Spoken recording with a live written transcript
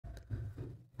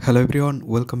Hello everyone,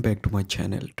 welcome back to my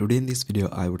channel. Today in this video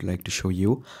I would like to show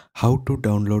you how to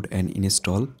download and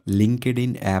install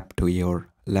LinkedIn app to your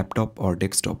laptop or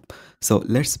desktop. So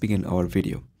let's begin our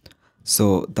video.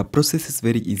 So the process is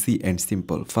very easy and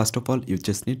simple. First of all, you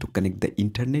just need to connect the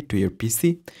internet to your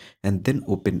PC and then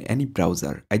open any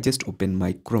browser. I just open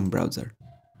my Chrome browser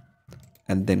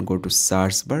and then go to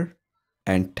search bar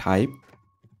and type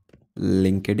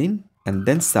LinkedIn and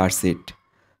then search it.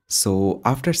 So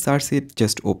after search it,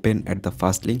 just open at the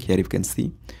first link. Here you can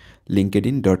see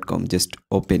linkedin.com. Just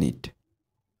open it.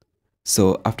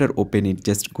 So after open it,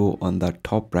 just go on the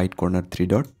top right corner three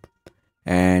dot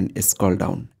and scroll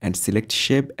down and select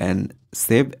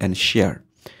save and share,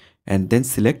 and then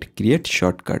select create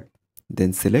shortcut,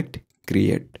 then select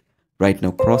create. Right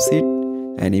now cross it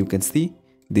and you can see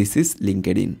this is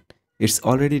LinkedIn. It's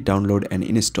already downloaded and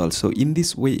installed. So in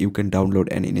this way you can download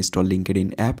and install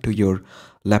LinkedIn app to your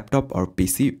laptop or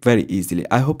PC very easily.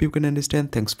 I hope you can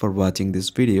understand. Thanks for watching this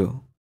video.